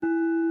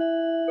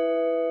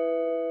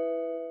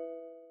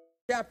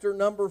chapter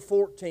number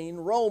 14,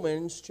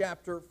 Romans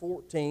chapter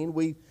 14.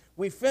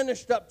 We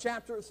finished up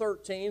chapter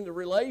 13, the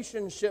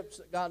relationships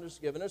that God has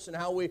given us and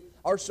how we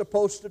are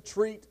supposed to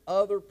treat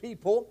other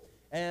people.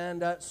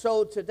 And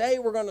so today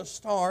we're going to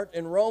start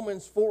in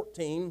Romans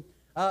 14,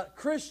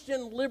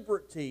 Christian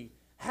liberty,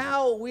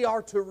 how we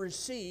are to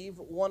receive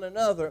one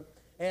another.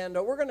 And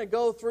we're going to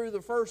go through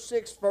the first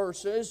 6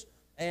 verses,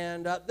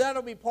 and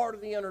that'll be part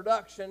of the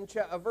introduction.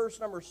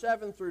 Verse number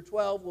 7 through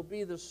 12 will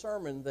be the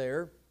sermon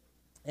there.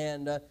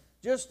 And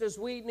just as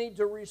we need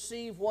to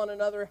receive one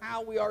another,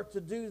 how we are to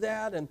do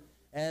that,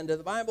 and the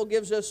Bible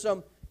gives us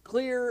some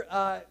clear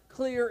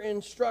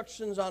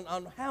instructions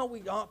on how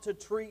we ought to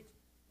treat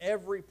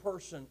every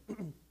person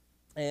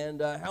and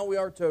how we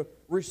are to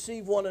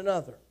receive one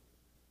another.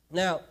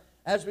 Now,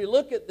 as we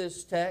look at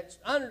this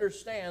text,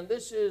 understand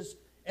this is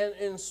an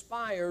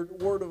inspired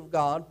Word of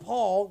God.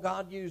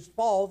 God used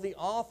Paul, the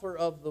author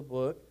of the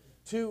book,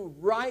 to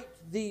write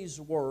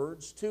these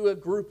words to a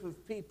group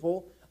of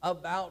people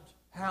about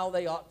how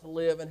they ought to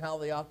live and how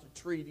they ought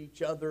to treat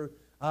each other.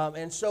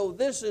 And so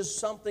this is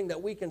something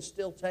that we can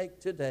still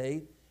take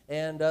today.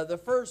 And the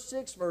first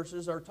 6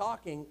 verses are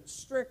talking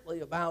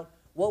strictly about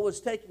what was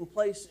taking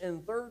place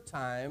in their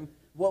time,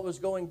 what was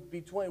going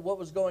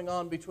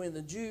on between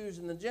the Jews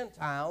and the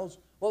Gentiles,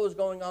 what was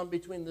going on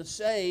between the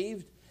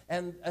saved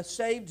and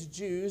saved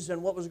Jews,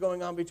 and what was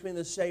going on between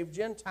the saved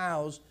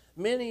Gentiles.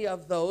 Many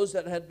of those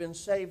that had been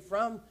saved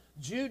from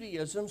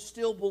Judaism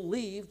still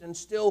believed and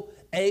still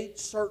ate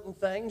certain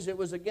things. It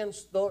was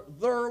against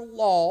their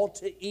law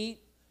to eat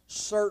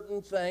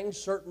certain things,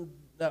 certain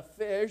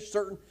fish,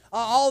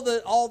 all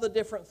the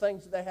different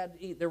things that they had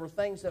to eat. There were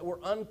things that were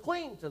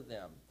unclean to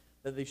them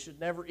that they should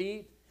never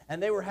eat,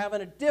 and they were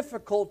having a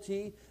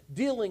difficulty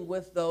dealing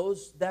with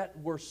those that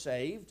were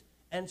saved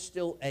and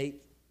still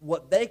ate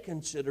what they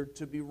considered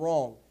to be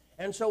wrong.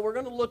 And so we're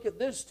going to look at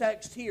this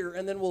text here,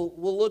 and then we'll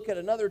look at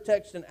another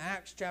text in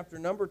Acts chapter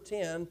number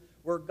 10,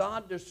 where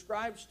God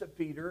describes to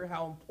Peter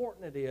how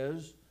important it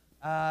is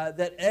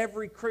that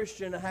every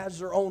Christian has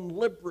their own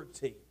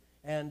liberty,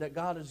 and that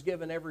God has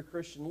given every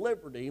Christian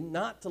liberty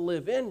not to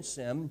live in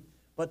sin,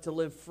 but to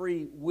live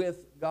free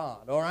with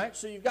God. All right,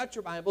 so you've got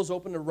your Bibles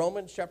open to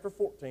Romans chapter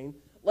 14.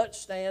 Let's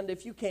stand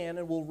if you can,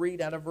 and we'll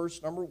read out of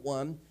verse number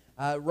 1.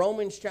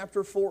 Romans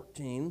chapter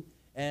 14,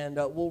 and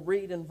we'll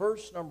read in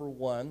verse number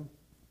 1.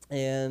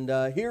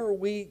 And here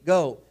we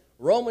go.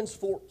 Romans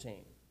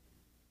 14.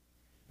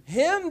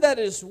 Him that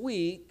is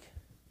weak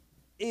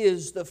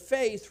is the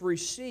faith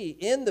receive.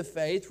 In the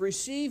faith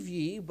receive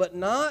ye, but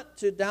not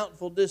to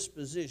doubtful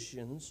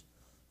dispositions.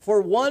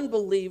 For one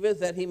believeth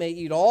that he may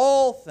eat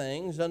all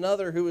things,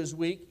 another who is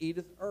weak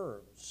eateth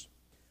herbs.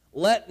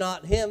 Let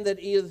not him that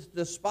eateth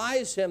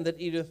despise him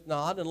that eateth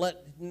not, and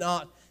let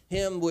not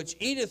him which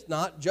eateth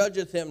not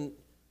judgeth him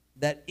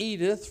that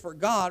eateth, for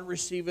God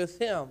receiveth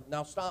him.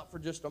 Now stop for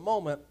just a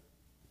moment.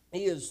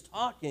 He is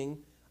talking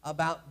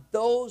about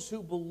those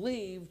who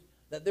believed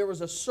that there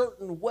was a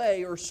certain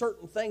way or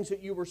certain things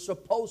that you were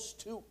supposed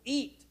to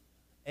eat.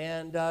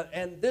 And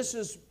this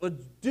is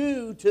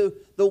due to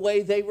the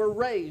way they were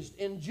raised.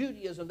 In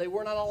Judaism, they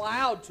were not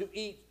allowed to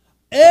eat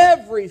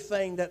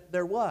everything that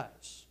there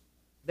was.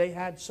 They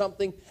had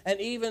something, and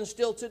even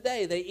still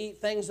today, they eat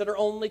things that are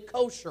only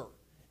kosher.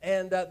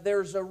 And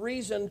there's a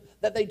reason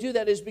that they do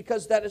that is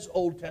because that is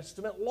Old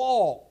Testament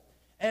law.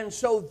 And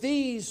so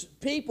these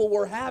people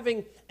were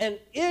having an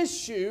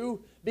issue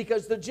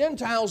because the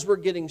Gentiles were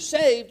getting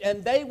saved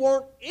and they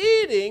weren't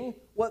eating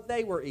what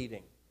they were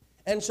eating.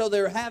 And so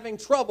they're having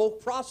trouble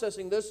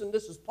processing this, and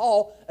this is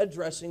Paul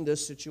addressing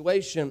this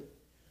situation.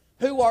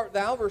 Who art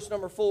thou, verse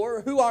number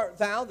 4, who art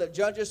thou that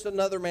judgest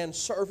another man's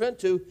servant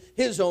to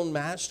his own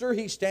master?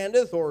 He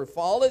standeth or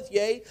falleth,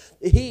 yea,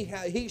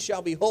 he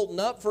shall be holden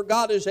up, for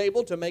God is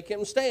able to make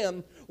him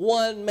stand.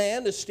 One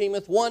man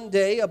esteemeth one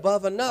day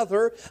above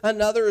another,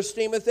 another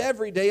esteemeth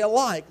every day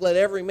alike. Let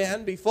every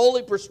man be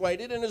fully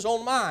persuaded in his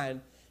own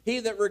mind.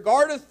 He that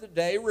regardeth the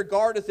day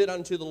regardeth it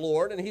unto the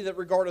Lord, and he that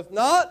regardeth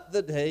not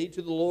the day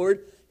to the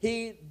Lord,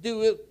 he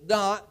doeth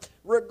not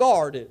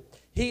regard it.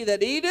 He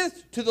that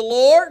eateth to the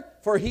Lord,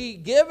 for he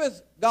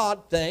giveth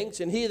God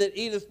thanks, and he that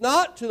eateth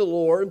not to the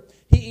Lord,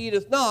 he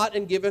eateth not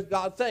and giveth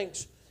God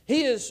thanks.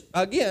 He is,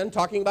 again,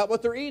 talking about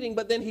what they're eating,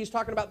 but then he's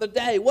talking about the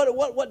day.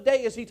 What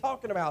day is he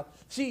talking about?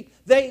 See,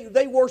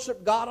 they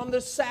worship God on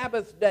the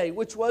Sabbath day,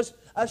 which was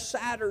a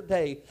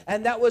Saturday,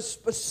 and that was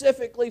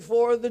specifically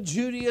for the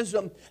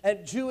Judaism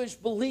and Jewish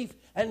belief.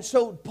 And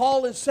so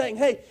Paul is saying,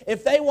 hey,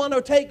 if they want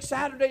to take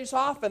Saturdays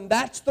off and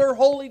that's their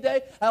holy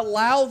day,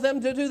 allow them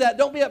to do that.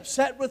 Don't be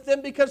upset with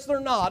them because they're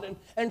not.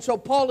 And so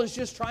Paul is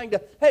just trying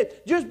to,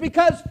 just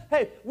because,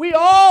 we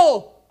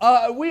all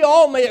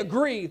may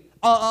agree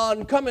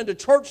on coming to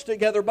church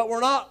together, but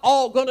we're not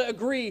all going to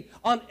agree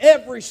on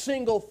every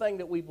single thing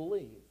that we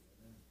believe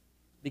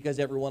because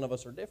every one of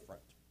us are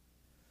different.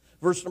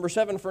 Verse number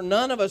 7, for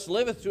none of us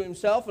liveth to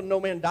himself, and no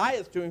man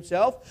dieth to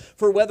himself.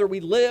 For whether we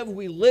live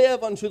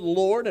unto the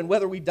Lord, and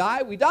whether we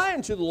die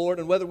unto the Lord.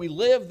 And whether we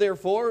live,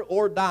 therefore,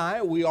 or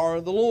die, we are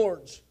the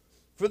Lord's.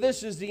 For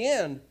this is the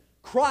end,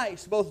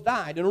 Christ both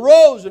died and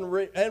rose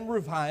and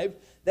revived,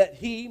 that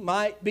he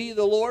might be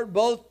the Lord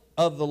both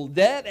of the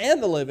dead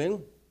and the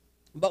living.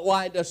 But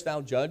why dost thou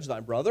judge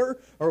thy brother?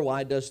 Or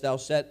why dost thou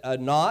set a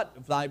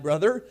naught thy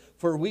brother?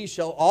 For we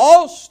shall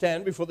all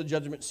stand before the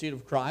judgment seat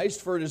of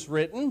Christ. For it is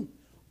written,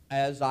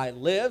 As I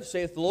live,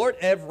 saith the Lord,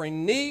 every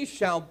knee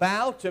shall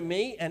bow to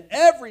me, and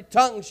every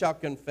tongue shall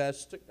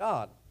confess to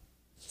God.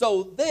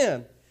 So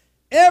then,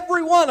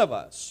 every one of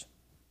us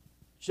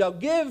shall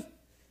give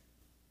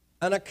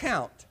an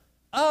account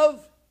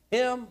of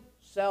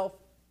himself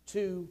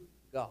to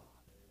God.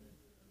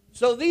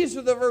 So these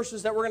are the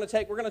verses that we're going to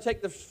take. We're going to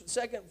take the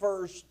second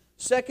verse,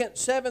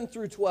 7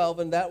 through 12,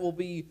 and that will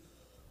be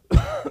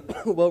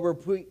where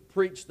we'll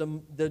preach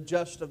the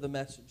gist of the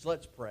message.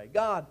 Let's pray.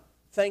 God,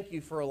 thank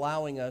you for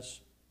allowing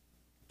us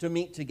to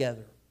meet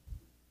together.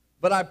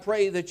 But I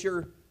pray that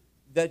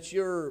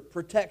your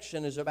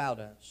protection is about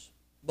us.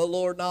 But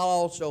Lord, not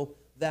also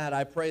that,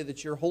 I pray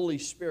that your Holy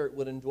Spirit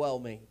would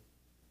indwell me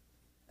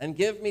and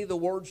give me the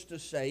words to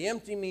say.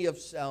 Empty me of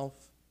self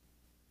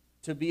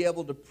to be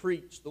able to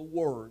preach the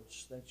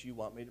words that you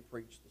want me to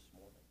preach this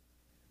morning.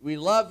 We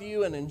love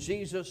you, and in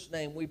Jesus'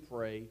 name we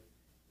pray.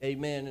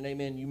 Amen and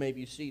amen. You may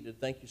be seated.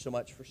 Thank you so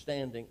much for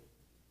standing.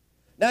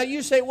 Now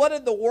you say, what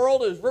in the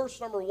world is verse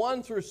number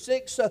 1 through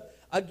 6?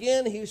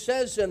 Again, he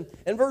says in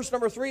verse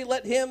number 3,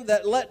 let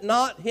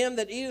not him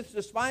that eateth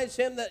despise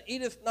him that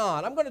eateth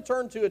not. I'm going to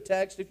turn to a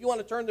text, if you want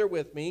to turn there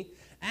with me.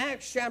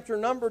 Acts chapter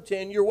number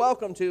 10, you're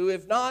welcome to.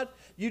 If not,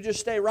 you just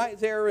stay right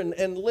there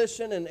and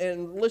listen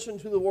and listen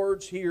to the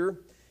words here.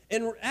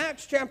 In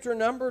Acts chapter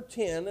number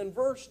 10 and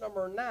verse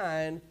number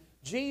 9,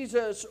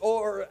 Peter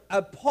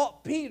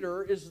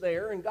is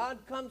there, and God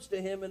comes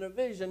to him in a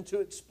vision to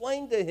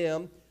explain to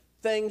him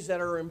things that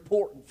are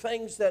important,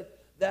 things that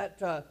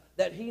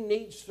he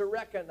needs to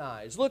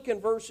recognize. Look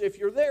in verse, if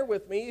you're there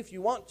with me, if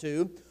you want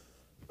to,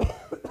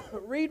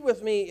 read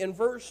with me in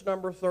verse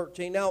number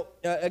 13. Now,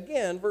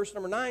 again, verse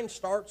number 9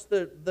 starts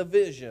the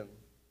vision.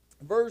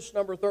 Verse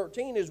number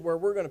 13 is where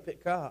we're going to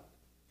pick up.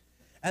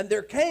 And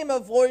there came a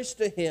voice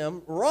to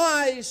him,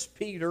 Rise,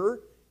 Peter,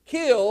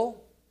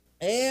 kill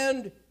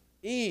and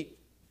eat.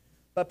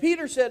 But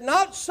Peter said,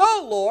 Not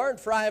so, Lord,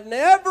 for I have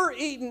never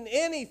eaten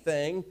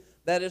anything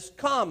that is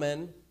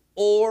common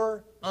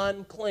or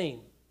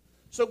unclean.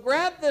 So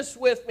grab this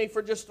with me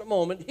for just a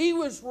moment. He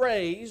was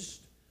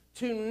raised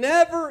to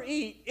never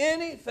eat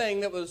anything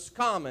that was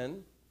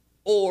common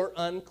or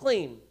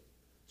unclean.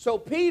 So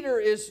Peter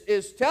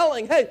is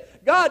telling, hey,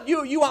 God,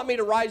 you want me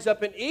to rise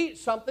up and eat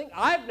something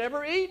I've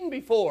never eaten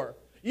before.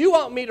 You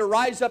want me to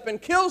rise up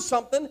and kill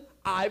something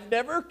I've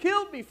never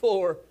killed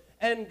before.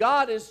 And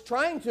God is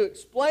trying to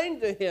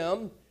explain to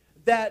him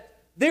that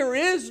there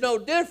is no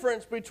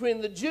difference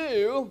between the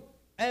Jew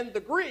and the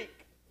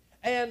Greek.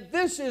 And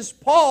this is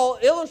Paul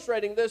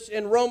illustrating this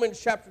in Romans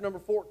chapter number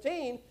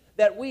 14,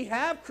 that we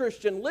have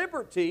Christian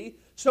liberty.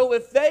 So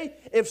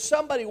if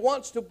somebody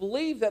wants to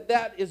believe that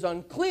that is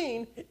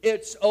unclean,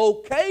 it's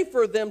okay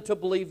for them to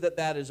believe that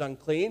that is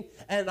unclean.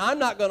 And I'm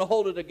not going to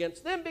hold it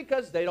against them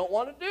because they don't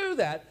want to do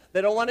that.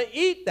 They don't want to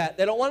eat that.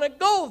 They don't want to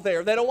go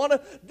there. They don't want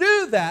to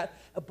do that.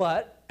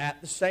 But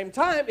at the same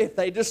time, if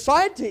they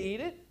decide to eat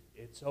it,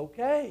 it's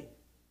okay.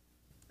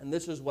 And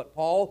this is what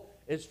Paul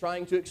is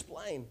trying to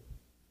explain.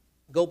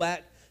 Go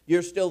back.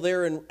 You're still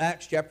there in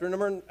Acts chapter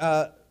number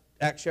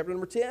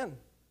 10.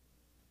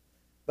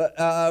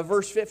 But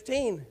verse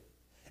 15.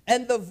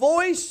 And the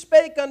voice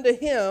spake unto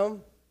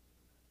him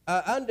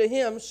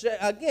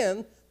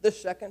again the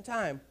second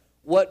time,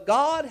 What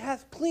God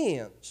hath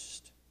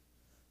cleansed,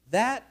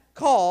 that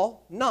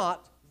call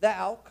not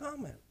thou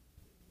common.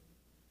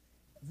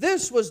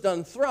 This was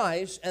done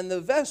thrice, and the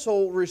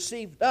vessel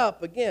received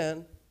up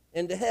again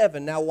into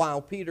heaven. Now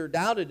while Peter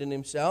doubted in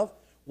himself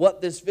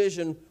what this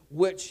vision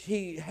which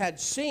he had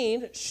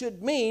seen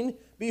should mean,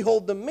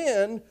 behold, the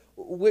men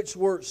which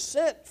were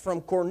sent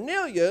from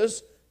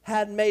Cornelius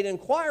had made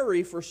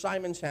inquiry for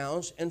Simon's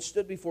house and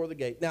stood before the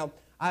gate. Now,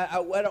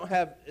 I don't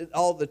have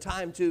all the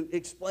time to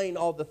explain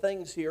all the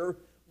things here,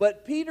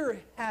 but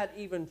Peter had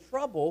even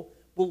trouble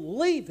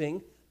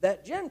believing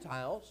that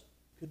Gentiles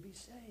could be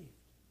saved.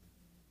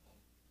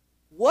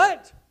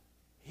 What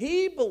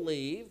he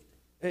believed,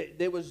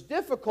 it was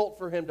difficult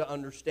for him to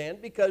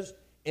understand because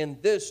in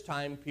this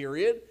time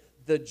period,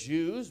 the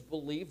Jews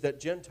believed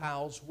that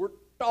Gentiles were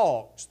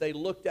dogs. They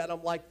looked at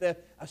them like a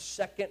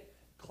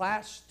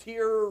second-class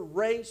tier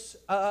race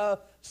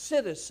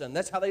citizen.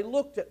 That's how they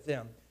looked at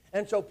them.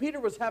 And so Peter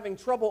was having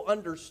trouble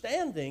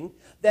understanding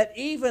that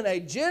even a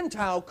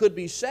Gentile could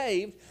be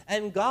saved,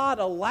 and God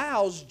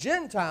allows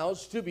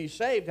Gentiles to be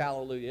saved,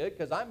 hallelujah,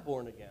 because I'm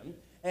born again.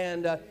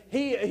 And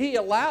he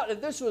allowed,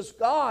 and this was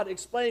God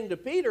explaining to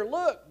Peter,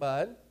 look,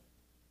 bud,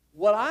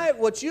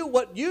 what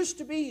used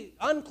to be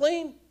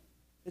unclean,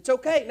 it's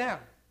okay now.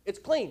 It's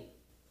clean.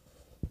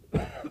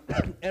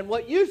 And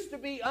what used to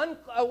be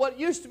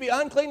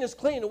unclean is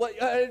clean.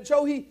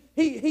 So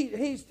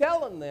he's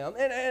telling them,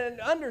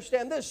 and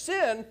understand this,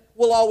 sin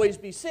will always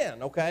be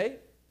sin, okay?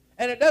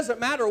 And it doesn't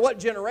matter what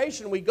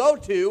generation we go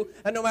to,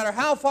 and no matter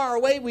how far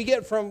away we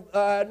get from,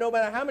 no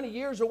matter how many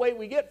years away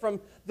we get from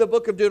the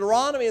book of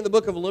Deuteronomy and the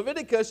book of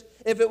Leviticus,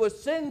 if it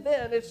was sin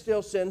then, it's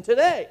still sin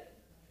today.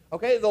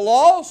 Okay, the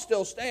law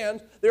still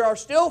stands. There are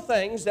still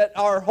things that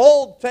are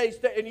hold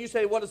taste, and you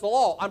say, what is the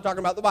law? I'm talking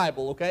about the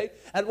Bible, okay?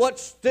 And what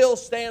still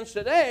stands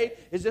today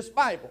is this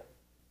Bible.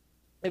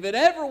 If it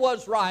ever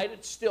was right,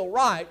 it's still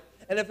right.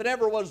 And if it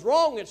ever was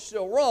wrong, it's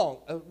still wrong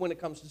when it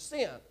comes to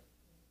sin.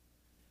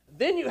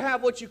 Then you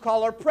have what you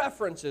call our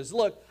preferences.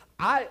 Look,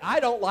 I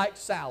don't like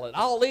salad.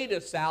 I'll eat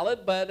a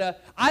salad,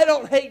 but I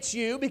don't hate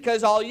you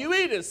because all you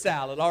eat is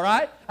salad, all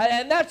right?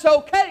 And that's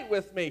okay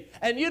with me.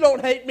 And you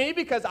don't hate me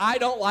because I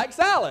don't like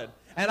salad.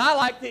 And I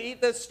like to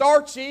eat the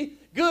starchy,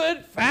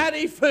 good,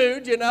 fatty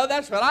food, you know,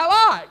 that's what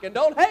I like. And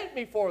don't hate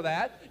me for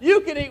that.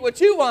 You can eat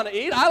what you want to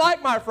eat. I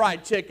like my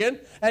fried chicken,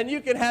 and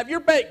you can have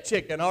your baked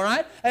chicken, all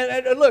right?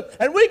 And look,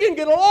 and we can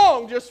get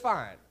along just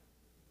fine.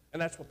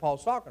 And that's what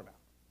Paul's talking about.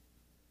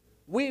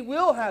 We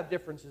will have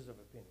differences of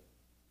opinion.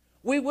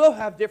 We will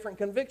have different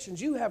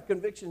convictions. You have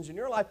convictions in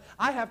your life.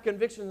 I have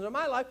convictions in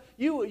my life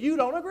you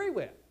don't agree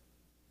with.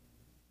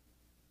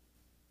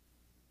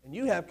 And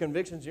you have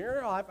convictions in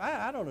your life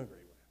I don't agree with.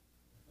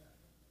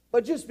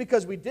 But just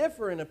because we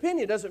differ in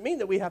opinion doesn't mean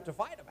that we have to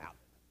fight about it.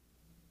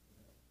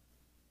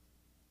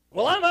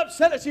 Well, I'm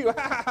upset at you.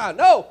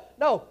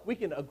 No, we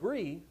can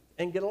agree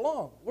and get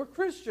along. We're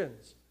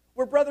Christians.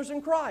 We're brothers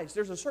in Christ.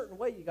 There's a certain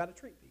way you got to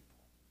treat people.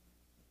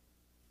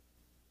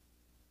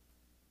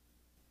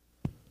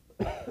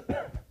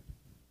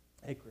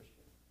 Hey, Christian,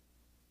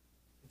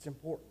 it's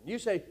important. You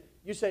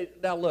say,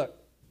 now look,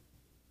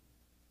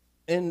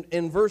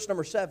 in verse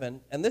number 7,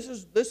 and this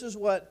is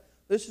what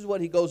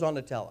he goes on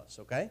to tell us,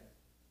 okay?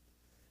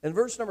 In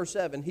verse number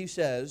 7, he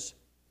says,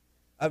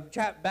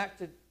 back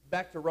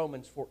to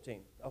Romans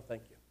 14. Oh,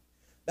 thank you.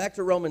 Back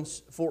to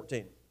Romans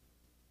 14.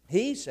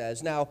 He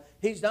says, now,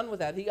 he's done with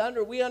that.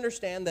 We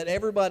understand that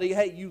everybody,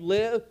 hey, you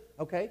live,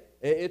 okay?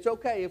 It's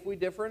okay if we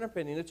differ in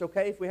opinion. It's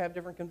okay if we have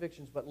different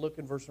convictions. But look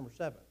in verse number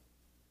 7.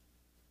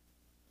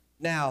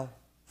 Now,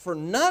 for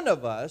none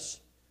of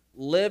us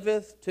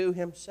liveth to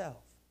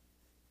himself,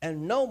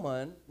 and no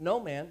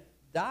man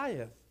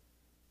dieth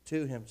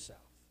to himself.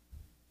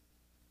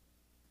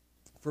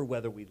 For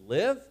whether we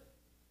live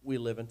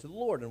unto the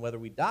Lord, and whether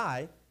we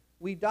die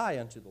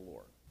unto the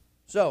Lord.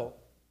 So,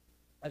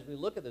 as we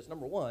look at this,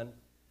 number one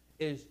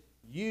is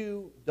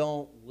you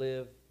don't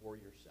live for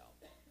yourself.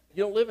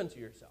 You don't live unto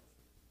yourself.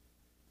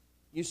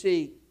 You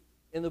see,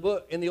 in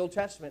the Old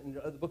Testament, in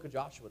the book of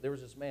Joshua, there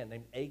was this man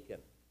named Achan.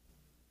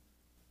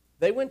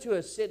 They went to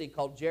a city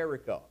called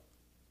Jericho.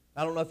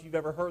 I don't know if you've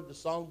ever heard the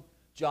song,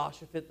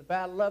 Joshua fit the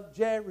battle of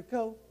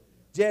Jericho,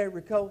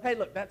 Jericho. Hey,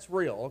 look, that's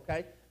real,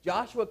 okay?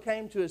 Joshua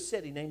came to a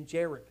city named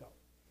Jericho.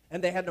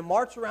 And they had to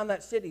march around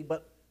that city,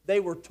 but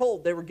they were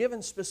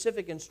given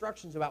specific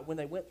instructions about when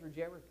they went through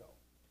Jericho.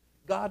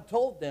 God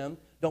told them,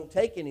 don't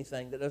take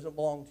anything that doesn't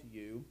belong to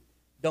you.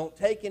 Don't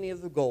take any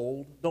of the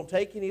gold. Don't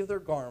take any of their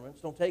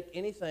garments. Don't take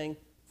anything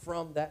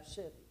from that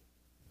city.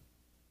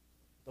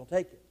 Don't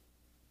take it.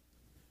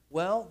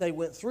 Well, they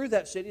went through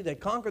that city. They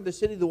conquered the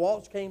city. The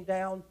walls came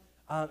down,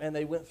 and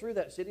they went through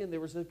that city, and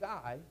there was a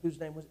guy whose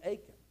name was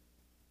Achan.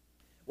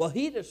 Well,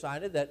 he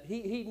decided that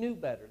he knew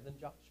better than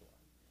Joshua.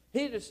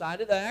 He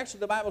decided that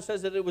actually the Bible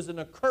says that it was an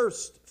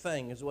accursed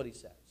thing, is what he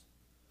says.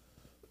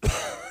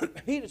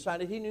 He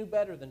decided he knew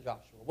better than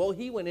Joshua. Well,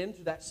 he went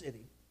into that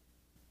city,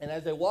 and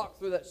as they walked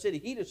through that city,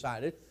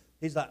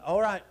 he's like,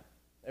 all right,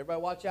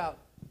 everybody watch out.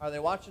 Are they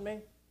watching me?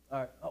 All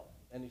right. Oh,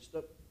 and he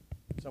stuck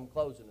some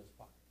clothes in his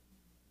pocket.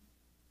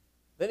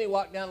 Then he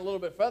walked down a little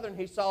bit further, and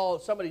he saw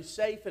somebody's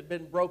safe had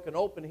been broken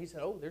open. He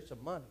said, oh, there's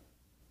some money.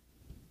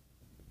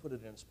 Put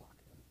it in his pocket.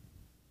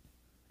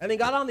 And he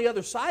got on the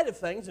other side of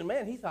things, and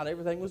man, he thought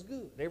everything was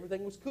good.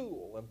 Everything was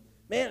cool. And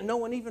man, no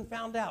one even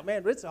found out.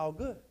 Man, it's all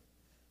good.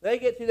 They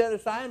get to the other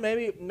side,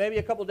 maybe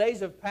a couple days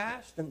have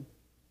passed, and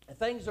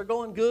things are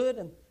going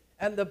good.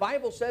 And the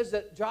Bible says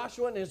that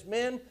Joshua and his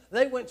men,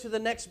 they went to the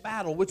next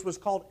battle, which was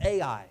called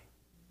Ai.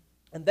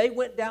 And they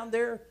went down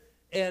there,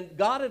 and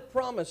God had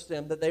promised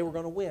them that they were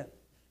going to win.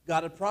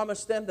 God had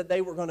promised them that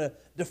they were going to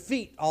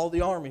defeat all the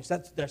armies.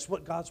 That's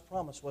what God's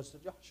promise was to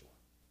Joshua.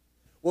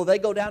 Well, they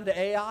go down to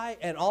Ai,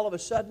 and all of a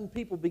sudden,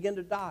 people begin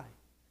to die.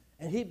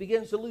 And he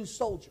begins to lose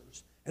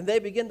soldiers. And they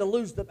begin to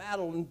lose the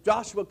battle. And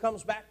Joshua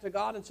comes back to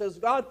God and says,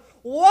 God,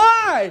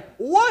 why?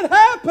 What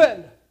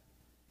happened?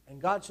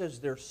 And God says,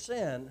 there's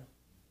sin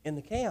in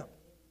the camp.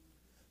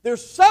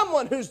 There's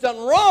someone who's done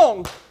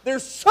wrong.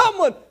 There's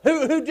someone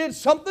who did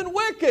something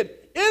wicked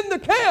in the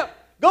camp.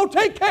 Go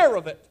take care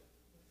of it.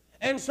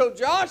 And so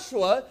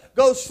Joshua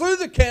goes through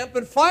the camp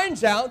and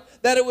finds out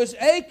that it was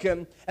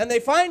Achan. And they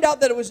find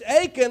out that it was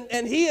Achan,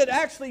 and he had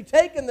actually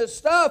taken the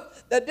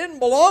stuff that didn't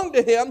belong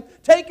to him,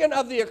 taken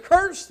of the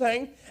accursed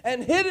thing,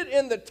 and hid it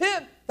in the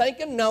tent,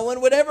 thinking no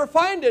one would ever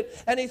find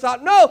it. And he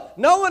thought, no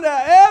one will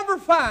ever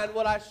find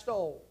what I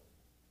stole.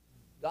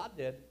 God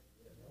did.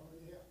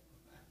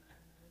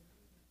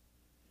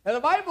 And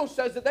the Bible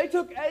says that they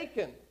took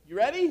Achan. You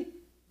ready?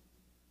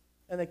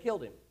 And they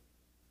killed him.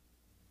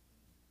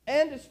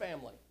 and his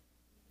family.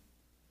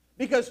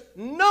 Because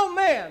no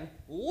man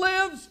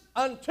lives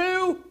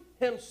unto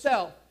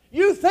himself.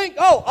 You think,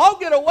 oh, I'll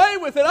get away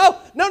with it.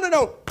 Oh,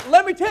 no.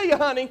 Let me tell you,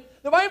 honey,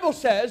 the Bible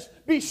says,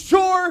 be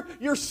sure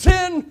your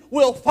sin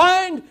will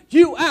find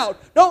you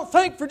out. Don't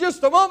think for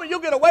just a moment you'll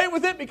get away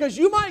with it, because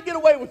you might get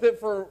away with it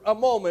for a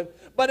moment.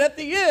 But at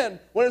the end,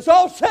 when it's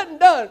all said and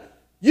done,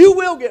 you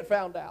will get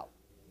found out.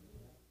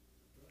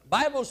 The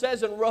Bible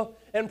says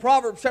in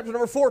Proverbs chapter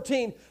number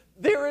 14,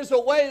 there is a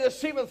way that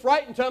seemeth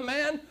right unto a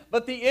man,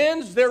 but the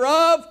ends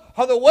thereof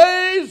are the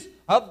ways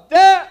of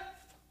death.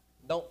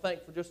 Don't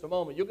think for just a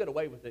moment you'll get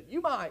away with it.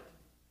 You might.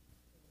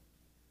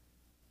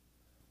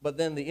 But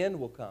then the end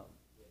will come,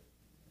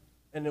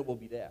 and it will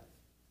be death.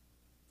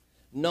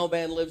 No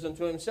man lives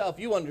unto himself.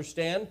 You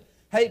understand.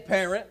 Hey,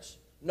 parents,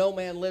 no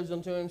man lives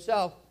unto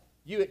himself.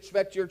 You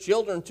expect your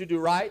children to do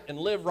right and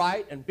live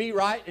right and be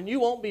right, and you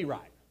won't be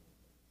right.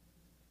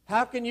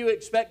 How can you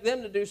expect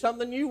them to do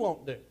something you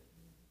won't do?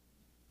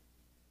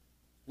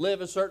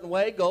 Live a certain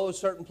way, go a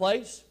certain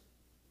place.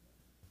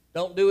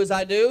 Don't do as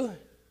I do.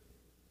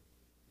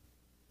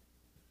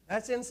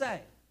 That's insane.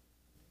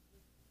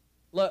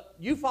 Look,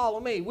 you follow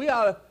me. We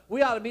ought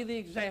to be the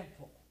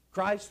example.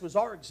 Christ was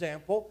our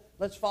example.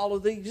 Let's follow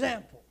the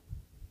example.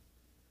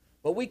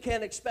 But we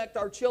can't expect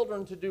our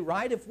children to do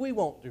right if we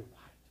won't do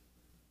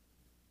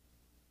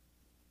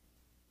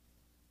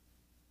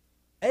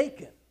right.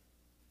 Achan.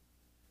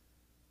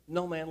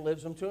 No man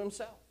lives unto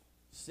himself.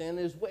 Sin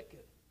is wicked.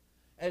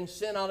 And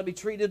sin ought to be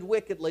treated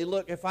wickedly.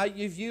 Look,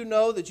 if you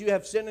know that you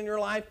have sin in your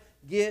life,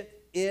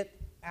 get it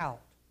out.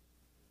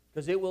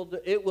 Because it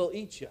will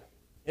eat you.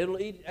 It'll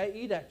eat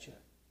at you.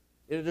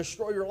 It'll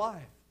destroy your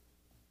life.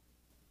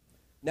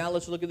 Now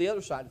let's look at the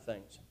other side of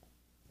things.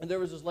 And there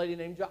was this lady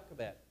named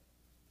Jochebed.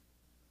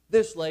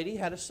 This lady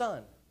had a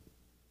son.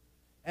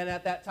 And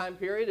at that time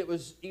period, it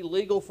was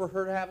illegal for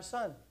her to have a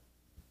son.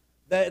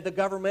 The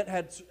government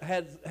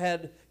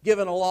had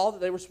given a law that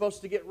they were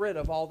supposed to get rid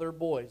of all their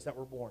boys that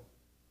were born.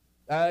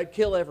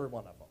 Kill every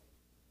one of them.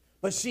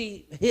 But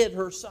she hid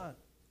her son.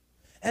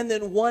 And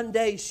then one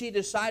day she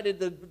decided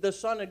the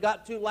son had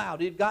got too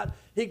loud. He got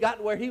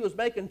to where he was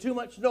making too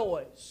much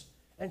noise.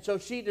 And so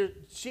she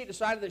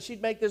decided that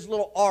she'd make this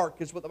little ark,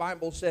 is what the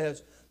Bible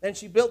says. And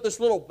she built this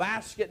little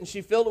basket, and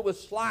she filled it with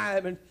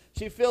slime, and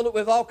she filled it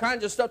with all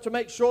kinds of stuff to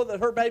make sure that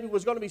her baby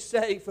was going to be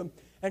safe.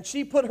 And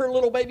she put her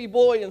little baby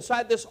boy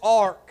inside this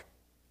ark,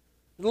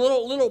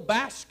 little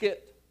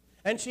basket.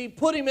 And she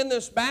put him in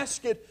this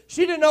basket.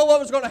 She didn't know what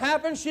was going to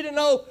happen. She didn't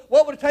know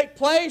what would take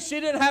place. She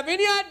didn't have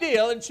any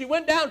idea. And she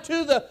went down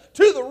to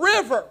the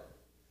river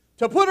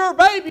to put her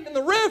baby in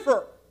the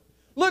river.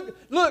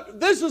 Look,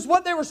 this is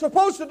what they were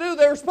supposed to do.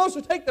 They were supposed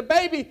to take the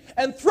baby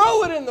and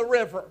throw it in the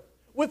river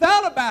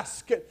without a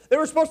basket. They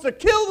were supposed to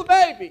kill the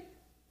baby.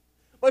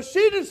 But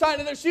she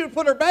decided that she would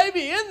put her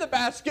baby in the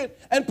basket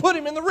and put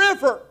him in the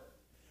river.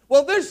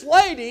 Well, this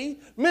lady,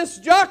 Miss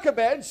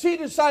Jochebed, she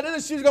decided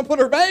that she was going to put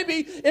her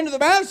baby into the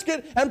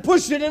basket and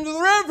push it into the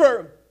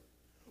river.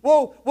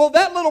 Well,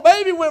 that little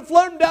baby went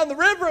floating down the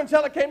river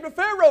until it came to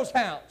Pharaoh's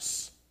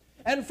house.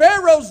 And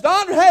Pharaoh's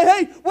daughter,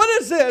 hey,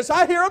 what is this?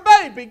 I hear a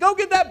baby. Go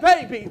get that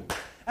baby.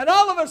 And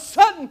all of a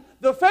sudden,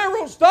 the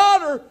Pharaoh's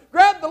daughter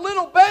grabbed the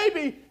little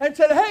baby and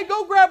said, hey,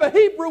 go grab a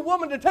Hebrew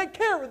woman to take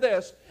care of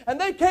this. And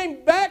they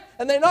came back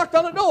and they knocked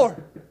on the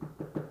door.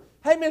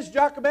 Hey, Miss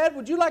Jochebed,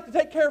 would you like to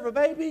take care of a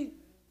baby?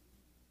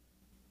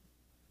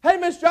 Hey,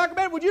 Miss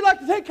Jochebed, would you like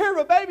to take care of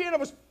a baby? And it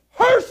was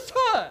her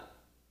son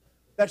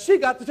that she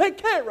got to take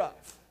care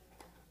of.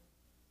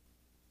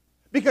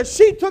 Because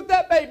she took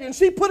that baby and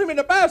she put him in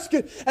a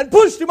basket and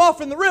pushed him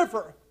off in the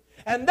river.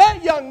 And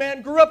that young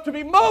man grew up to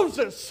be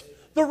Moses,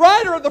 the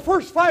writer of the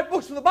first 5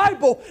 books of the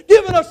Bible,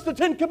 giving us the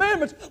 10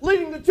 Commandments,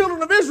 leading the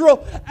children of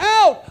Israel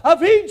out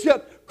of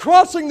Egypt,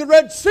 crossing the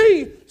Red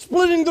Sea,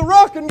 splitting the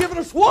rock and giving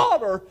us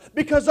water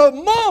because of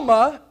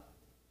Mama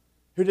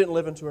who didn't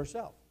live unto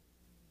herself.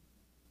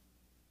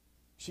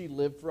 She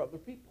lived for other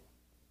people.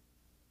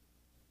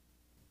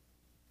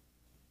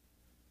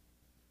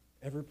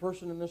 Every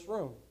person in this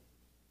room,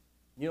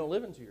 you don't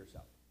live unto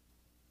yourself.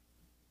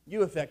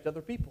 You affect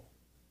other people.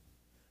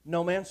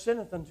 No man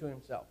sinneth unto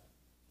himself.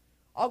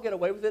 I'll get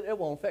away with it. It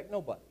won't affect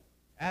nobody.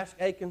 Ask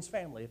Achan's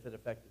family if it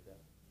affected them.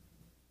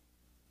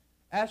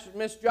 Ask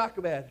Miss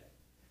Jochebed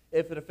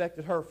if it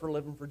affected her for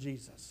living for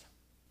Jesus.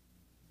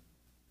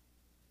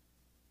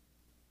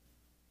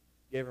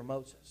 Gave her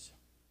Moses.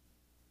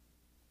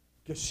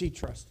 Because she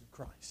trusted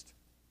Christ.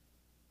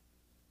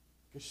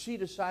 Because she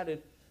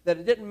decided that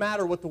it didn't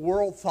matter what the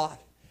world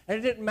thought. And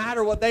it didn't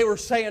matter what they were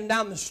saying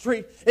down the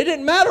street. It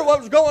didn't matter what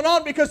was going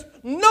on because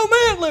no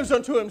man lives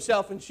unto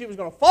himself. And she was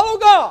going to follow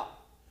God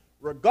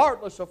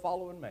regardless of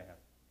following man.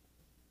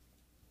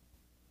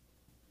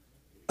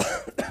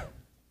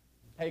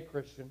 Hey,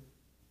 Christian,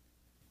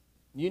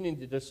 you need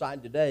to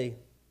decide today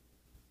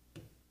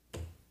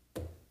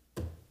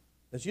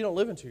that you don't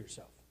live unto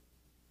yourself.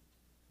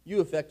 You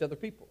affect other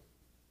people.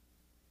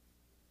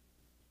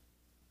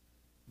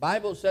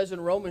 Bible says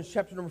in Romans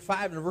chapter number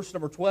 5 and verse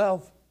number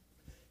 12,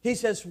 he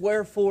says,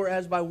 wherefore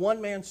as by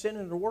one man sin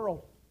into the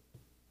world,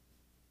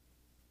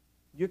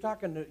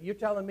 You're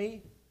telling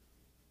me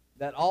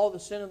that all the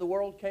sin of the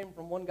world came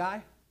from one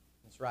guy?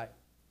 That's right.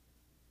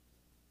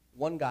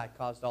 One guy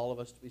caused all of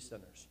us to be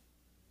sinners.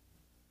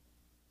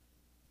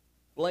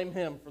 Blame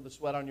him for the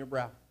sweat on your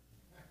brow.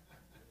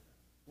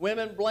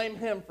 Women, blame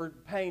him for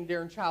pain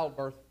during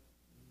childbirth.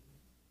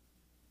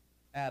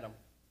 Adam.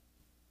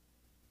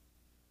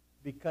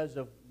 Because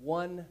of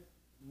one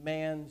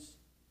man's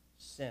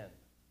sin.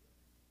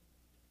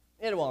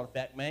 It won't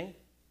affect me.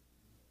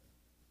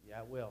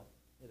 Yeah, it will.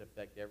 It'll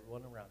affect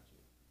everyone around you.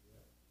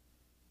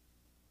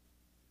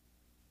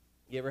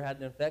 You ever had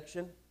an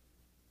infection?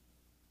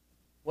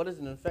 What does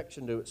an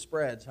infection do? It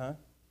spreads, huh?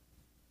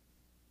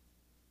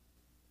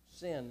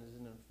 Sin is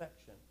an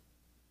infection.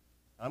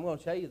 I'm going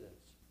to tell you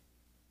this.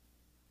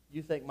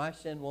 You think my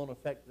sin won't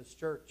affect this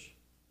church?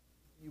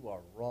 You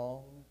are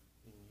wrong,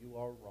 and you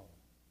are wrong.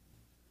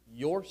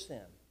 Your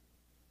sin,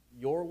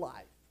 your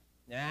life,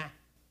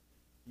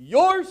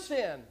 your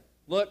sin,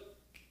 look,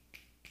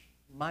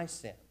 my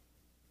sin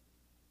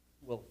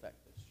will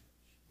affect this church.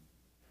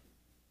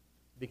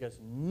 Because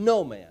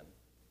no man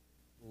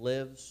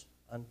lives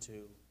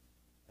unto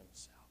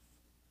himself.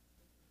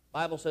 The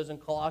Bible says in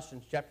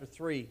Colossians chapter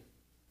 3,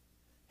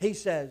 he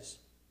says,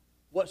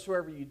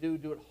 whatsoever you do,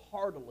 do it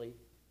heartily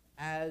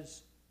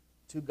as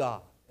to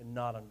God and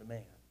not unto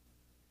man.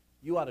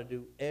 You ought to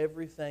do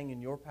everything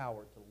in your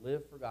power to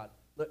live for God.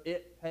 Look,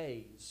 it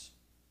pays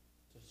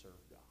to serve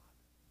God.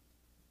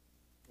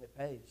 It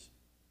pays.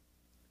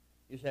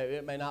 You say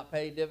it may not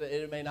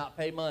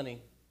pay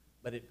money,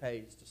 but it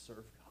pays to serve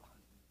God.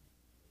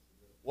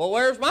 Well,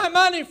 where's my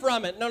money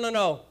from it?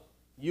 No.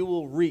 You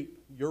will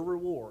reap your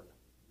reward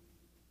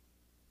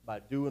by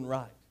doing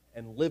right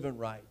and living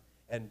right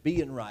and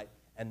being right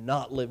and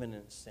not living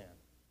in sin.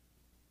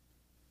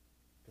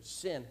 Because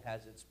sin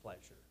has its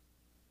pleasure.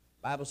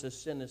 The Bible says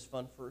sin is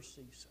fun for a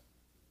season.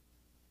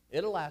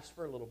 It'll last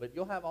for a little bit.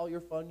 You'll have all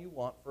your fun you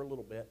want for a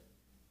little bit,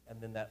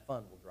 and then that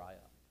fun will dry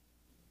up.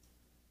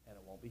 And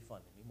it won't be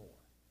fun anymore.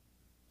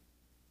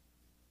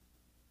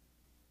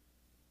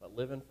 But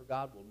living for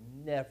God will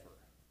never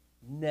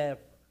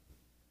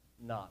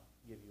not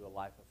give you a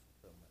life of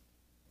fulfillment,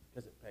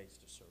 because it pays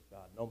to serve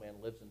God. No man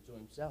lives unto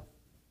himself.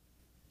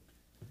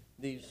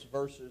 These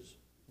verses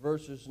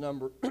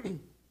number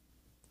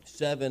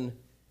 7,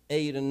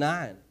 8, and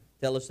 9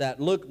 tell us that.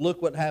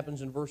 Look what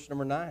happens in verse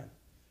number 9.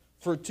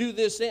 For to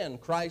this end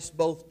Christ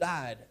both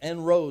died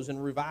and rose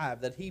and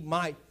revived, that he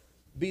might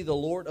be the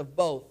Lord of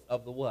both,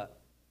 of the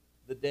what?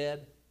 The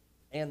dead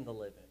and the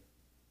living.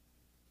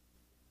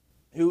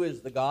 Who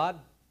is the God?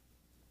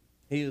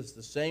 He is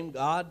the same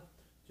God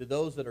to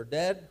those that are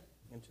dead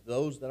and to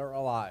those that are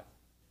alive.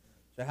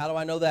 So how do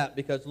I know that?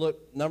 Because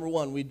look, number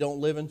one, we don't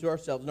live into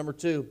ourselves. Number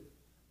two,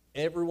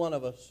 every one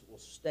of us will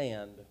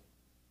stand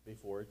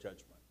before a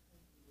judgment.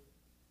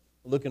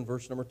 Look in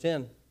verse number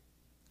 10.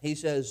 He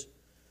says,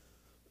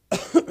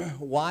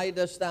 why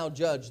dost thou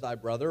judge thy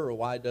brother, or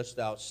why dost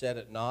thou set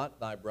it not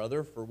thy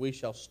brother? For we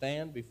shall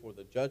stand before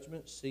the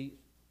judgment seat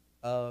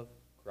of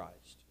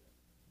Christ.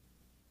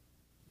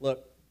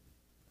 Look,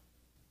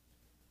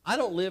 I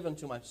don't live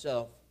unto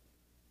myself,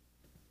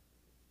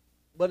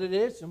 but it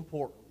is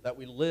important that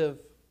we live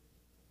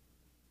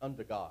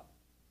unto God,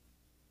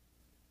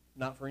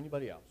 not for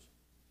anybody else.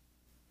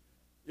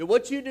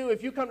 What you do,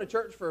 if you come to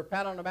church for a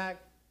pat on the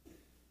back,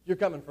 you're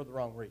coming for the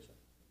wrong reason.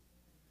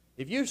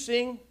 If you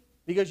sing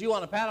because you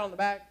want a pat on the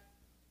back,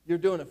 you're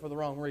doing it for the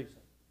wrong reason.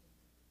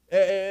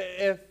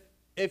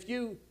 If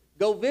you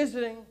go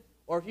visiting,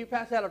 or if you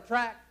pass out a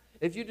tract,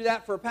 if you do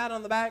that for a pat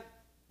on the back,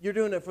 you're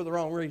doing it for the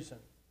wrong reason.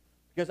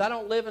 Because I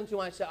don't live unto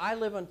myself, I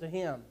live unto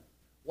Him.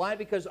 Why?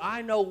 Because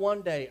I know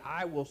one day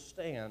I will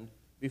stand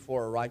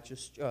before a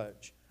righteous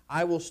judge.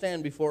 I will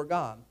stand before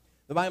God.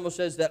 The Bible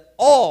says that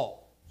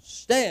all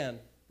stand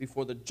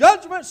before the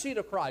judgment seat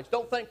of Christ.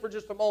 Don't think for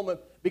just a moment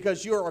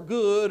because you're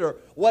good or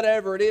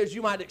whatever it is,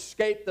 you might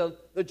escape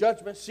the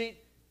judgment seat.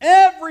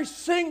 Every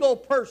single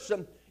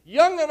person,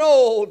 young and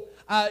old,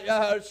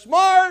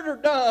 smart or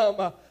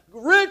dumb,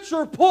 rich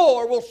or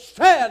poor, will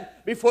stand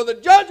before the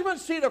judgment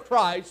seat of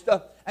Christ,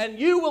 and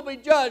you will be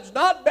judged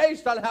not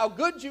based on how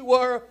good you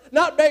were,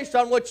 not based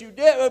on what you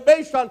did, but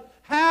based on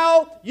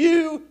how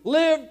you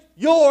lived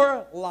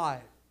your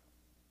life.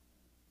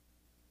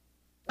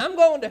 I'm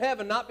going to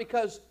heaven not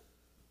because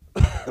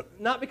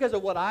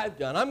of what I've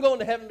done. I'm going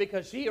to heaven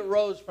because He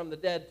arose from the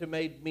dead to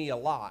make me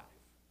alive.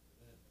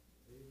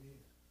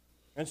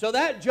 And so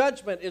that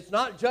judgment is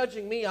not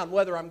judging me on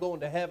whether I'm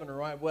going to heaven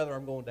or whether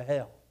I'm going to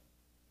hell.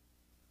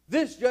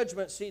 This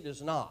judgment seat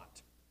is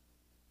not.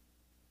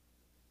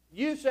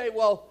 You say,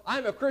 well,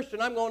 I'm a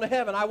Christian, I'm going to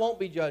heaven, I won't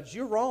be judged.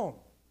 You're wrong.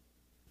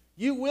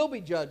 You will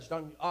be judged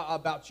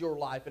about your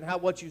life and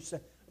what you say.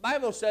 The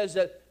Bible says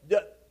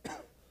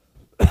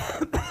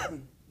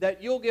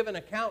that you'll give an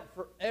account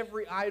for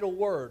every idle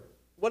word.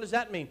 What does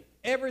that mean?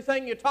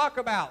 Everything you talk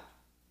about,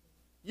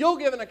 you'll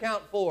give an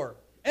account for.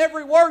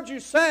 Every word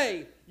you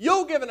say,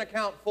 you'll give an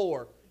account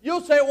for.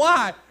 You'll say,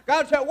 why?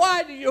 God said,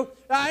 why do you?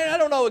 I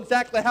don't know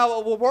exactly how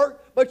it will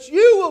work, but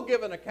you will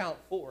give an account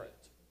for it.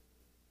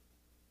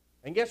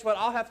 And guess what?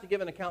 I'll have to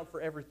give an account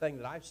for everything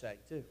that I say,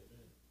 too.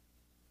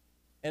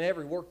 And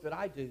every work that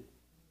I do.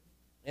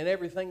 And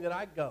everything that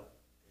I go.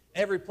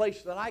 Every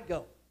place that I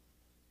go.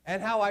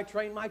 And how I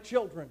train my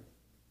children.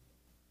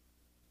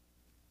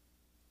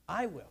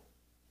 I will.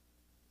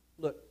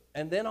 Look,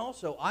 and then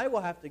also, I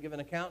will have to give an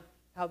account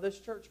how this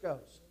church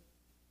goes.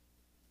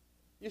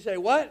 You say,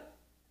 what?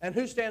 And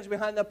who stands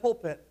behind the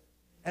pulpit?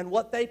 And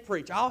what they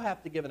preach. I'll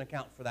have to give an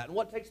account for that. And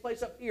what takes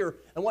place up here,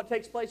 and what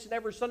takes place in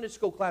every Sunday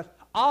school class,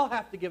 I'll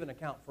have to give an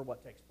account for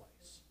what takes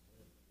place.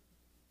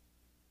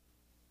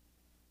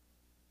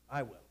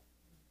 I will.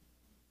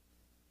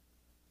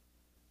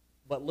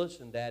 But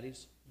listen,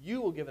 daddies,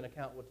 you will give an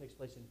account of what takes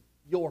place in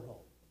your home.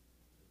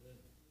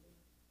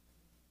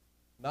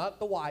 Not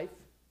the wife,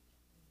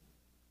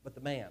 but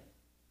the man.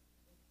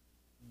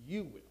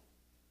 You will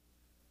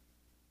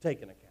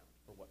take an account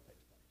for what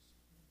takes place.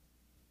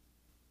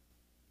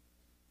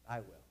 I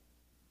will.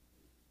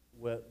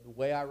 Well, the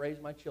way I raise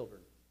my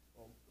children,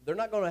 they're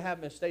not going to have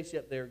Miss Stacy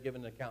up there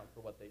giving an account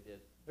for what they did.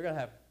 They're going to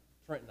have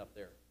Trenton up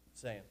there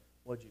saying,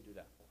 what'd you do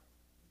that for?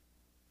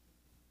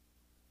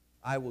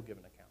 I will give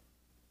an account.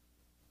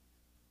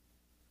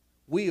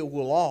 We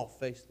will all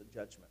face the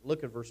judgment.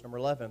 Look at verse number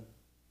 11.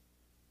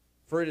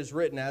 For it is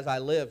written, as I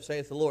live,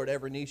 saith the Lord,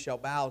 every knee shall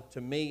bow to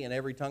me, and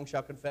every tongue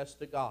shall confess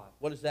to God.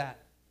 What is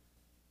that?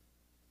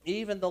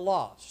 Even the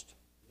lost,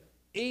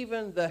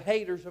 even the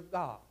haters of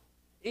God,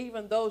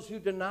 even those who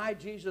deny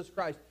Jesus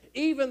Christ,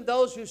 even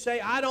those who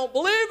say, I don't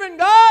believe in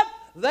God,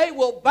 they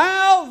will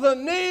bow the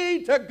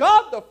knee to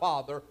God the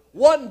Father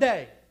one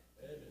day.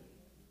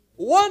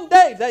 One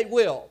day they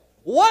will.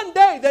 One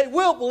day they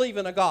will believe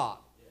in a God.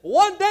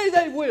 One day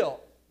they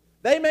will.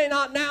 They may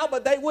not now,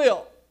 but they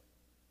will.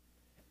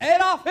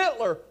 Adolf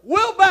Hitler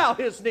will bow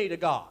his knee to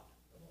God.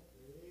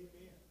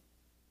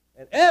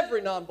 And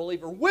every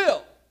non-believer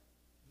will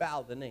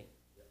bow the knee.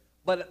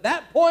 But at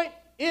that point,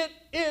 it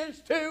is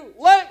too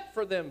late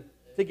for them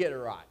to get it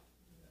right.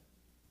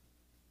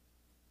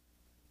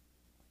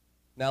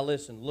 Now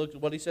listen, look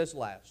at what he says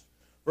last.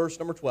 Verse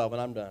number 12,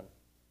 and I'm done.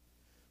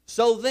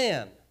 So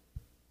then,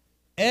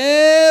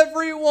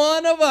 every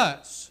one of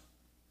us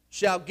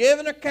shall give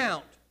an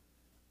account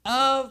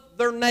of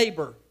their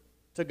neighbor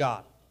to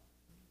God.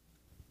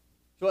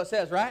 That's what it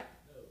says, right?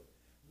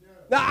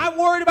 Now, I'm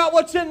worried about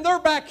what's in their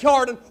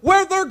backyard and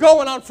where they're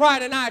going on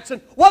Friday nights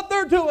and what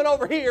they're doing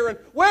over here and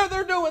where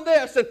they're doing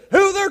this and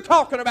who they're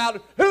talking about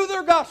and who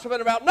they're gossiping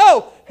about.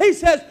 No, he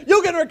says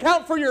you'll get an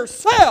account for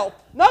yourself,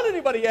 not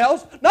anybody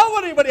else, not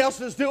what anybody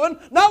else is doing,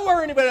 not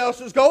where anybody else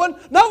is going,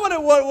 not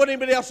what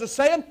anybody else is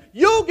saying.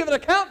 You'll give an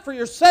account for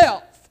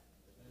yourself.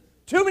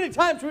 Too many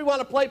times we want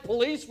to play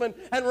policeman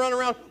and run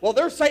around, well,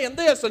 they're saying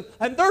this,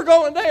 and they're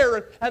going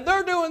there, and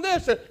they're doing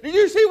this. And did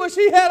you see what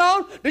she had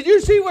on? Did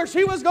you see where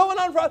she was going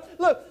on?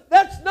 Look,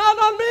 that's not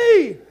on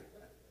me.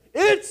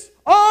 It's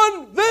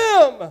on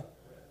them.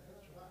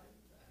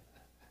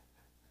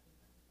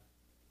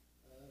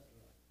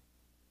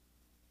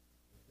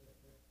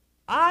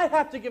 I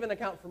have to give an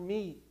account for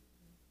me.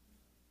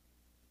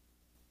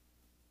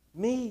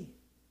 Me.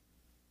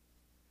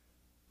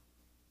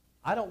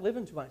 I don't live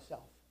into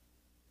myself.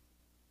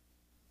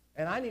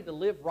 And I need to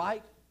live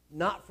right,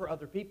 not for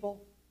other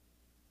people,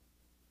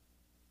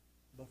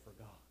 but for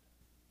God.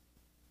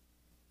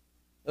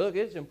 Look,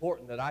 it's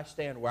important that I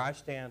stand where I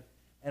stand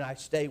and I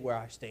stay where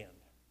I stand.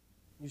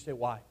 You say,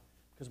 why?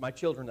 Because my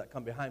children that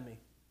come behind me.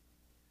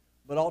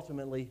 But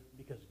ultimately,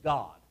 because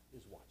God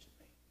is watching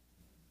me.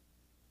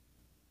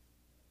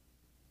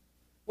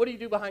 What do you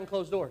do behind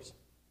closed doors?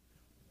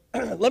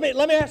 Let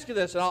me ask you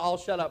this, and I'll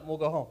shut up and we'll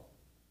go home.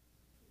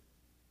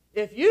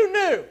 If you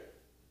knew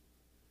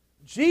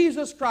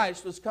Jesus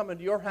Christ was coming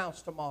to your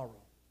house tomorrow,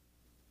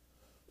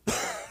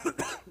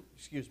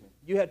 excuse me,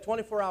 you had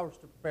 24 hours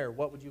to prepare,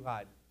 what would you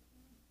hide?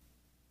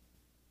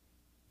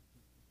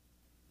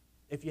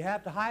 If you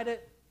have to hide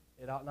it,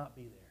 it ought not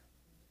be there.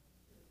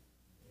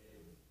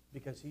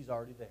 Because He's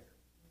already there.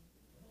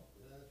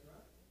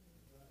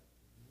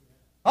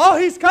 Oh,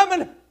 He's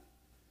coming.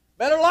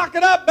 Better lock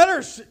it up.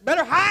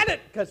 Better hide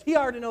it. Because He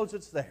already knows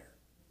it's there.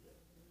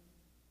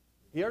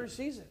 He already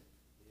sees it.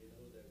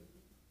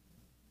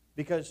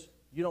 Because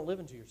you don't live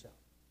into yourself.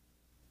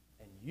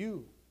 And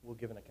you will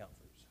give an account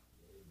for yourself.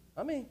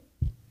 I mean,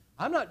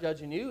 I'm not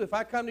judging you. If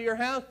I come to your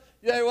house,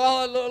 you say,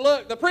 well,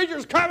 look, the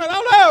preacher's coming.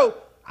 Oh,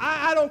 no.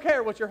 I don't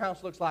care what your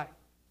house looks like.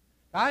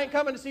 I ain't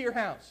coming to see your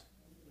house.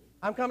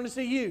 I'm coming to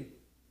see you.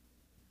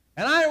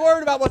 And I ain't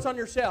worried about what's on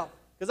your shelf.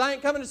 Because I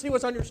ain't coming to see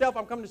what's on your shelf.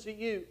 I'm coming to see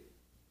you.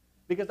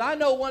 Because I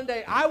know one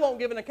day I won't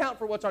give an account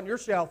for what's on your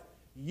shelf.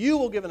 You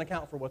will give an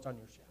account for what's on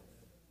your shelf.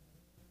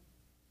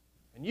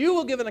 And you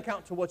will give an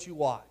account to what you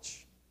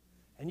watch.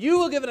 And you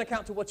will give an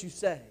account to what you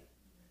say.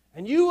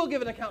 And you will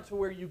give an account to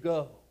where you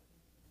go.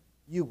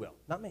 You will,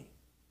 not me.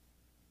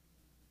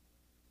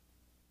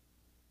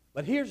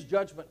 But here's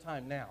judgment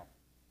time now.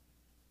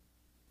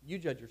 You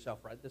judge yourself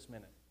right this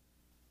minute.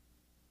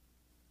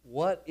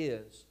 What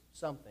is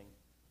something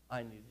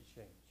I need to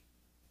change?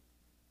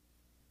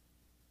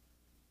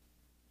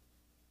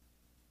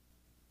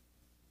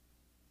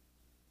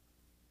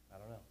 I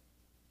don't know.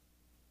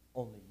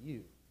 Only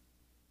you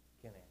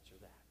can answer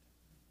that.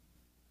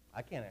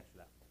 I can't answer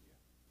that for you.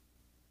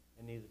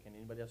 And neither can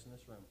anybody else in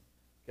this room.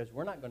 Because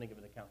we're not going to give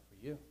an account for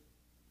you.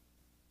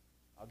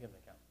 I'll give an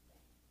account for me.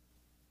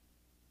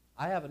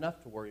 I have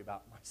enough to worry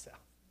about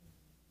myself.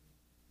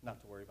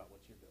 Not to worry about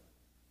what you're doing.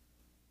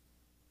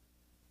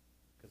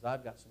 Because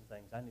I've got some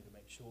things I need to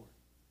make sure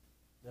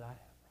that I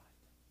have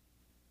right.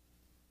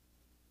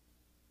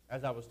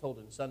 As I was told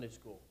in Sunday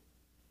school,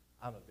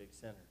 I'm a big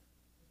sinner.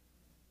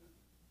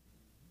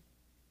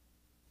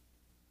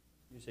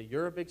 You say,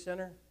 you're a big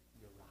sinner?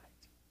 You're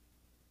right.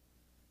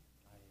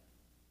 I am.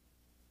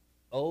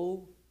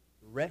 Oh,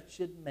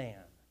 wretched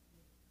man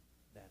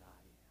that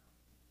I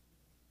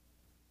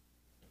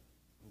am.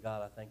 And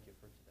God, I thank you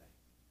for today.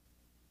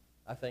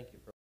 I thank you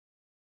for